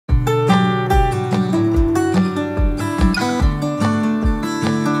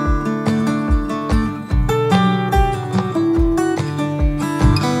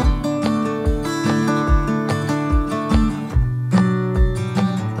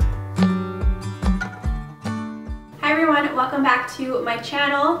back to my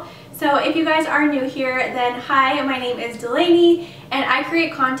channel. So if you guys are new here, then hi, my name is Delaney and I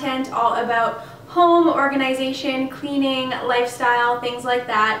create content all about home organization, cleaning, lifestyle, things like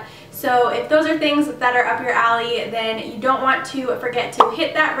that. So if those are things that are up your alley, then you don't want to forget to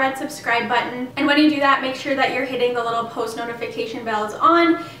hit that red subscribe button. And when you do that, make sure that you're hitting the little post notification bells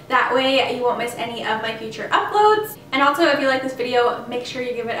on. That way you won't miss any of my future uploads. And also, if you like this video, make sure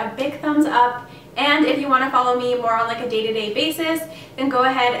you give it a big thumbs up. And if you want to follow me more on like a day-to-day basis, then go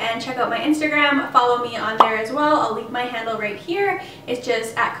ahead and check out my Instagram. Follow me on there as well. I'll leave my handle right here. It's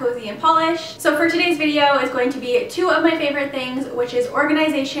just @cozy&polish. So for today's video is going to be two of my favorite things, which is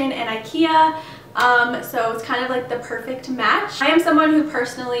organization and Ikea. So it's kind of like the perfect match. I am someone who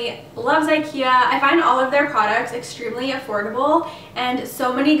personally loves Ikea. I find all of their products extremely affordable and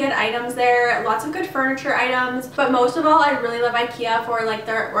so many good items there, lots of good furniture items, but most of all I really love Ikea for like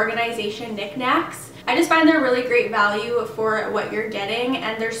their organization knickknacks. I just find they're really great value for what you're getting,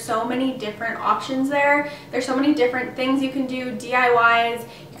 and there's so many different options there. There's so many different things you can do, DIYs.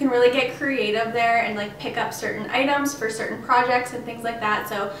 You can really get creative there and like pick up certain items for certain projects and things like that.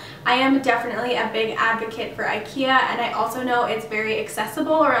 So I am definitely a big advocate for Ikea, and I also know it's very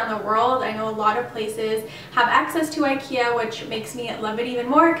accessible around the world. I know a lot of places have access to Ikea, which makes me love it even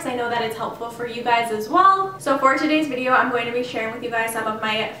more because I know that it's helpful for you guys as well. So for today's video, I'm going to be sharing with you guys some of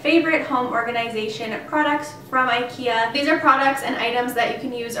my favorite home organization products from Ikea. These are products and items that you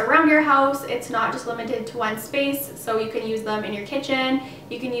can use around your house. It's not just limited to one space, so you can use them in your kitchen.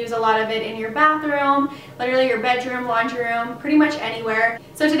 You can use a lot of it in your bathroom, literally your bedroom, laundry room, pretty much anywhere.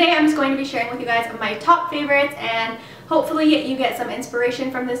 So today I'm just going to be sharing with you guys my top favorites, and hopefully you get some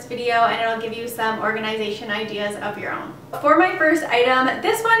inspiration from this video and it'll give you some organization ideas of your own. For my first item,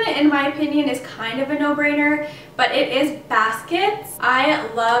 this one in my opinion is kind of a no-brainer, but it is baskets. I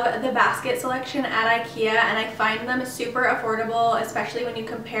love the basket selection at Ikea and I find them super affordable, especially when you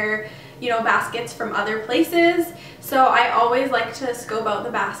compare, you know, baskets from other places. So I always like to scope out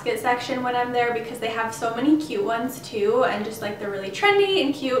the basket section when I'm there because they have so many cute ones too, and just like they're really trendy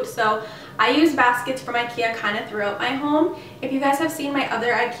and cute. So I use baskets from Ikea kind of throughout my home. If you guys have seen my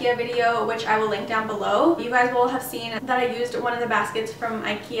other Ikea video, which I will link down below, you guys will have seen that I used one of the baskets from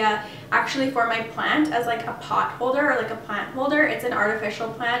Ikea actually for my plant as like a pot holder or like a plant holder. It's an artificial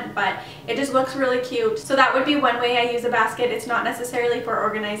plant, but it just looks really cute. So that would be one way I use a basket. It's not necessarily for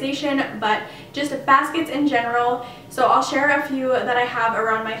organization, but just baskets in general. So I'll share a few that I have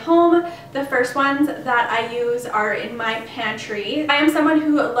around my home. The first ones that I use are in my pantry. I am someone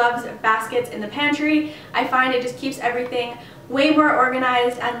who loves baskets in the pantry. I find it just keeps everything way more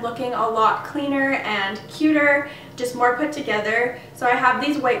organized and looking a lot cleaner and cuter, just more put together. So I have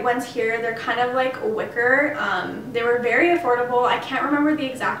these white ones here. They're kind of like wicker. They were very affordable. I can't remember the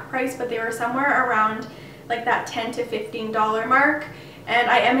exact price, but they were somewhere around like that $10 to $15 mark. And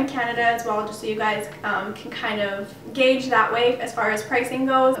I am in Canada as well, just so you guys can kind of gauge that way as far as pricing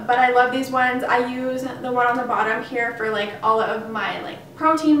goes. But I love these ones. I use the one on the bottom here for like all of my like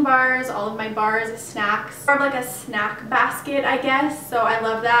protein bars, all of my bars, snacks, more of like a snack basket, I guess. So I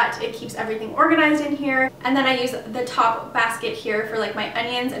love that. It keeps everything organized in here. And then I use the top basket here for like my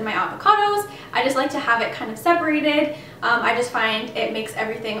onions and my avocados. I just like to have it kind of separated. I just find it makes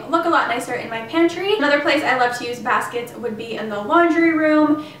everything look a lot nicer in my pantry. Another place I love to use baskets would be in the laundry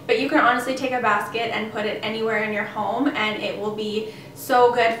room, but you can honestly take a basket and put it anywhere in your home and it will be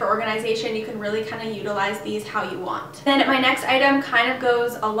so good for organization. You can really kind of utilize these how you want. Then my next item kind of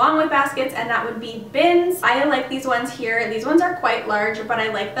goes along with baskets, and that would be bins. I like these ones here. These ones are quite large, but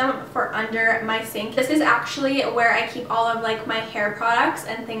I like them for under my sink. This is actually where I keep all of like my hair products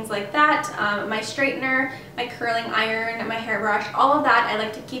and things like that. My straightener, my curling iron, my hairbrush, all of that I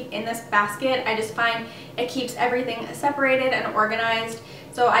like to keep in this basket. I just find it keeps everything separated and organized.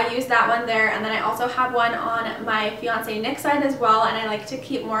 So I use that one there, and then I also have one on my fiance Nick's side as well, and I like to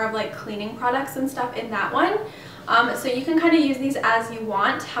keep more of like cleaning products and stuff in that one. So you can kind of use these as you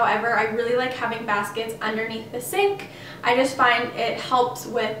want. However, I really like having baskets underneath the sink. I just find it helps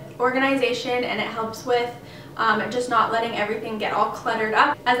with organization and it helps with just not letting everything get all cluttered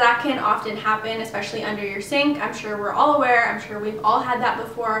up, as that can often happen, especially under your sink. I'm sure we're all aware, I'm sure we've all had that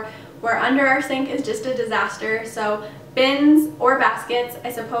before, where under our sink is just a disaster. So bins or baskets,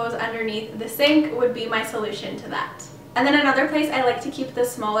 I suppose, underneath the sink would be my solution to that. And then another place I like to keep the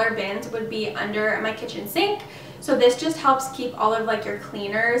smaller bins would be under my kitchen sink. So this just helps keep all of like your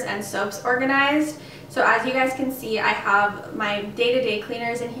cleaners and soaps organized. So as you guys can see, I have my day-to-day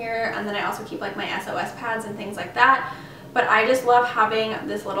cleaners in here, and then I also keep like my SOS pads and things like that. But I just love having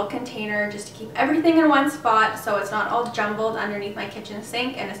this little container just to keep everything in one spot so it's not all jumbled underneath my kitchen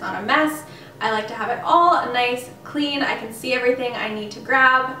sink and it's not a mess. I like to have it all nice, clean. I can see everything I need to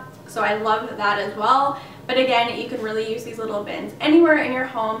grab, so I love that as well. But again, you can really use these little bins anywhere in your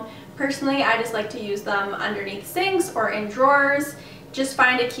home. Personally, I just like to use them underneath sinks or in drawers. Just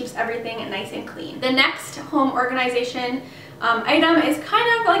find it keeps everything nice and clean. The next home organization item is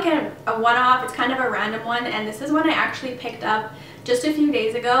kind of like a one-off. It's kind of a random one, and this is one I actually picked up just a few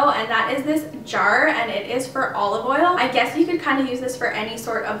days ago, and that is this jar, and it is for olive oil. I guess you could kind of use this for any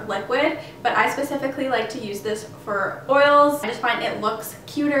sort of liquid, but I specifically like to use this for oils. I just find it looks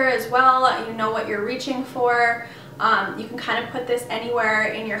cuter as well. You know what you're reaching for. You can kind of put this anywhere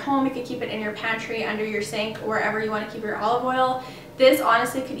in your home. You could keep it in your pantry, under your sink, wherever you want to keep your olive oil. This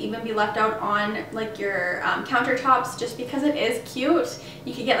honestly could even be left out on like your countertops, just because it is cute.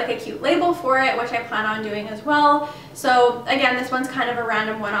 You could get like a cute label for it, which I plan on doing as well. So again, this one's kind of a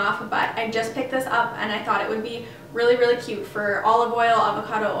random one-off, but I just picked this up and I thought it would be really, really cute for olive oil,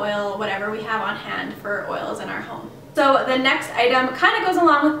 avocado oil, whatever we have on hand for oils in our home. So the next item kind of goes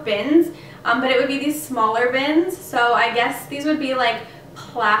along with bins, but it would be these smaller bins. So I guess these would be like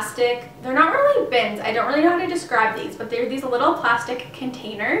plastic, they're not really bins, I don't really know how to describe these, but they're these little plastic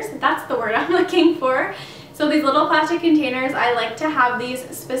containers. That's the word I'm looking for. So these little plastic containers, I like to have these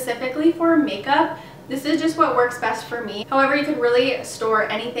specifically for makeup. This is just what works best for me. However, you could really store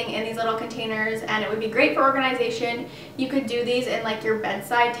anything in these little containers, and it would be great for organization. You could do these in like your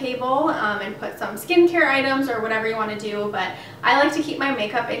bedside table and put some skincare items or whatever you want to do, but I like to keep my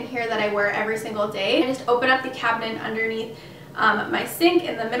makeup in here that I wear every single day. I just open up the cabinet underneath my sink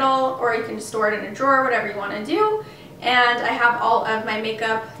in the middle, or you can just store it in a drawer, whatever you want to do. And I have all of my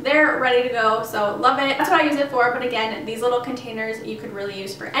makeup there ready to go, so love it. That's what I use it for, but again, these little containers you could really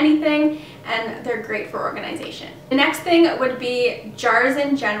use for anything, and they're great for organization. The next thing would be jars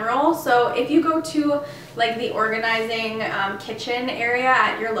in general. So if you go to like the organizing kitchen area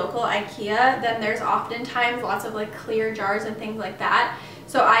at your local Ikea, then there's oftentimes lots of like clear jars and things like that.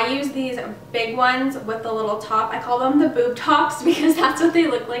 So I use these big ones with the little top. I call them the boob tops because that's what they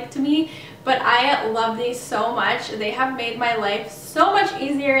look like to me. But I love these so much. They have made my life so much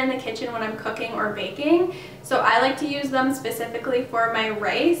easier in the kitchen when I'm cooking or baking. So I like to use them specifically for my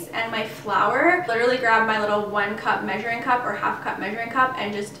rice and my flour. Literally grab my little 1 cup measuring cup or half cup measuring cup,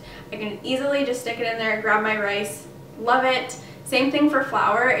 and I can easily just stick it in there, grab my rice. Love it. Same thing for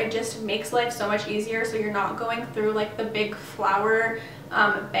flour. It just makes life so much easier, so you're not going through like the big flour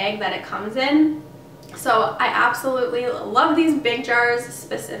bag that it comes in. So I absolutely love these big jars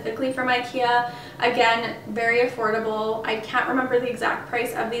specifically from Ikea. Again, very affordable. I can't remember the exact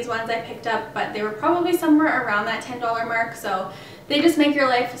price of these ones I picked up, but they were probably somewhere around that $10 mark. So they just make your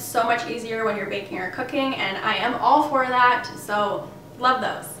life so much easier when you're baking or cooking, and I am all for that. So love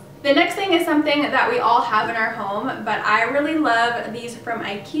those. The next thing is something that we all have in our home, but I really love these from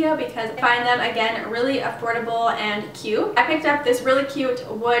Ikea because I find them, again, really affordable and cute. I picked up this really cute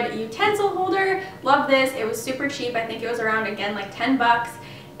wood utensil holder. Love this. It was super cheap. I think it was around, again, like 10 bucks.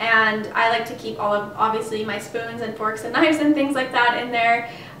 And I like to keep all of, obviously, my spoons and forks and knives and things like that in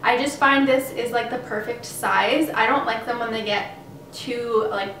there. I just find this is like the perfect size. I don't like them when they get too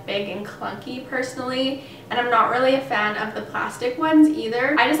like big and clunky personally, and I'm not really a fan of the plastic ones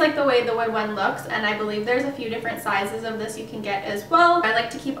either. I just like the way the wood one looks, and I believe there's a few different sizes of this you can get as well. I like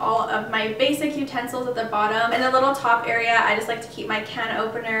to keep all of my basic utensils at the bottom, and the little top area I just like to keep my can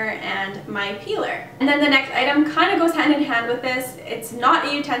opener and my peeler. And then the next item kind of goes hand in hand with this. It's not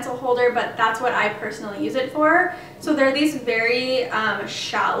a utensil holder, but that's what I personally use it for. So they're these very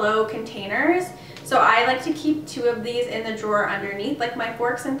shallow containers. So I like to keep 2 of these in the drawer underneath, like my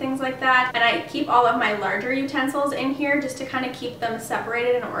forks and things like that. And I keep all of my larger utensils in here just to kind of keep them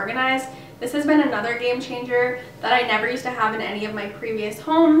separated and organized. This has been another game changer that I never used to have in any of my previous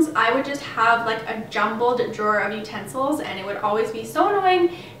homes. I would just have like a jumbled drawer of utensils, and it would always be so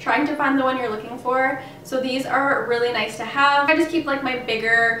annoying trying to find the one you're looking for. So these are really nice to have. I just keep like my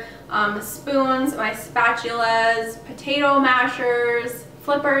bigger spoons, my spatulas, potato mashers,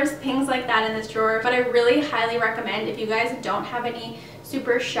 flippers, things like that in this drawer. But I really highly recommend, if you guys don't have any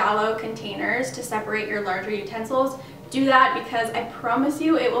super shallow containers to separate your larger utensils, do that, because I promise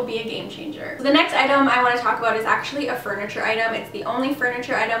you it will be a game changer. So the next item I want to talk about is actually a furniture item. It's the only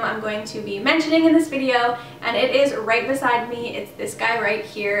furniture item I'm going to be mentioning in this video, and it is right beside me. It's this guy right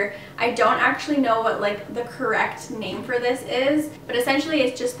here. I don't actually know what like the correct name for this is, but essentially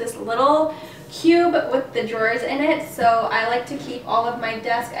it's just this little cube with the drawers in it. So I like to keep all of my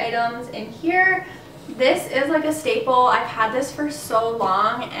desk items in here. This is like a staple. I've had this for so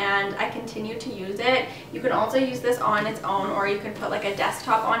long and I continue to use it. You can also use this on its own, or you can put like a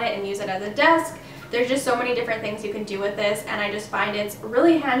desktop on it and use it as a desk. There's just so many different things you can do with this, and I just find it's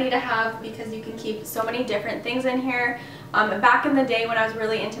really handy to have because you can keep so many different things in here. Back in the day when I was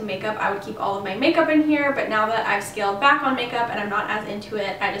really into makeup, I would keep all of my makeup in here, but now that I've scaled back on makeup and I'm not as into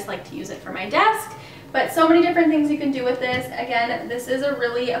it, I just like to use it for my desk. But so many different things you can do with this. Again, this is a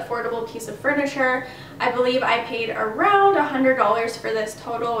really affordable piece of furniture. I believe I paid around $100 for this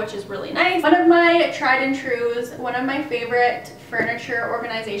total, which is really nice. One of my tried and trues, one of my favorite furniture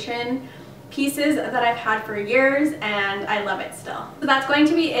organization pieces that I've had for years, and I love it still. So that's going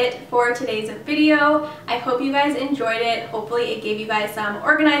to be it for today's video. I hope you guys enjoyed it. Hopefully it gave you guys some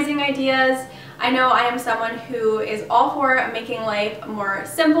organizing ideas. I know I am someone who is all for making life more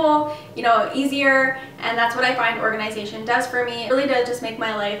simple, you know, easier, and that's what I find organization does for me. It really does just make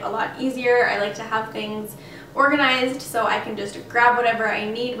my life a lot easier. I like to have things organized so I can just grab whatever I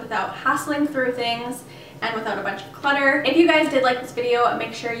need without hassling through things and without a bunch of clutter. If you guys did like this video,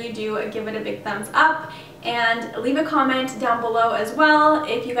 make sure you do give it a big thumbs up and leave a comment down below as well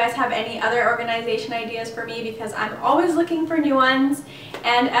if you guys have any other organization ideas for me, because I'm always looking for new ones.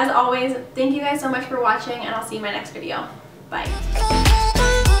 And as always, thank you guys so much for watching, and I'll see you in my next video. Bye.